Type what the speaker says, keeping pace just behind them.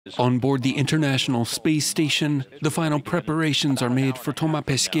On board the International Space Station, the final preparations are made for Thomas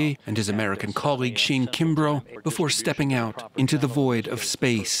Pesquet and his American colleague Shane Kimbrough before stepping out into the void of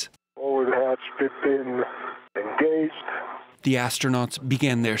space. Forward hatch been engaged. The astronauts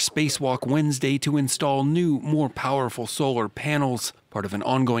began their spacewalk Wednesday to install new, more powerful solar panels, part of an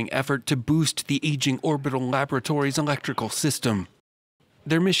ongoing effort to boost the aging orbital laboratory's electrical system.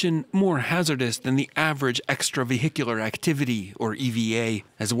 Their mission more hazardous than the average extravehicular activity, or EVA,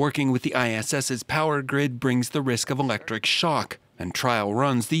 as working with the ISS's power grid brings the risk of electric shock, and trial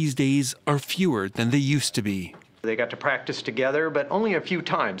runs these days are fewer than they used to be. They got to practice together, but only a few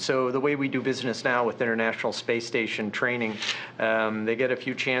times. So the way we do business now with International Space Station training, they get a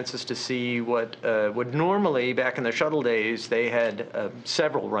few chances to see what would normally, back in the shuttle days, they had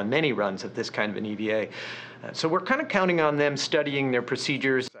many runs of this kind of an EVA. So we're kind of counting on them studying their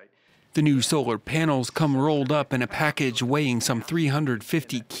procedures. The new solar panels come rolled up in a package weighing some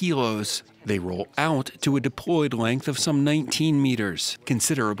 350 kilos. They roll out to a deployed length of some 19 meters,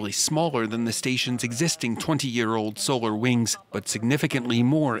 considerably smaller than the station's existing 20-year-old solar wings, but significantly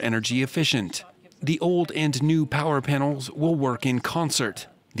more energy efficient. The old and new power panels will work in concert.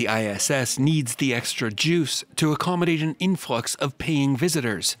 The ISS needs the extra juice to accommodate an influx of paying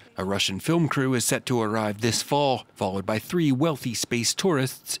visitors. A Russian film crew is set to arrive this fall, followed by 3 wealthy space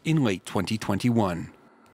tourists in late 2021.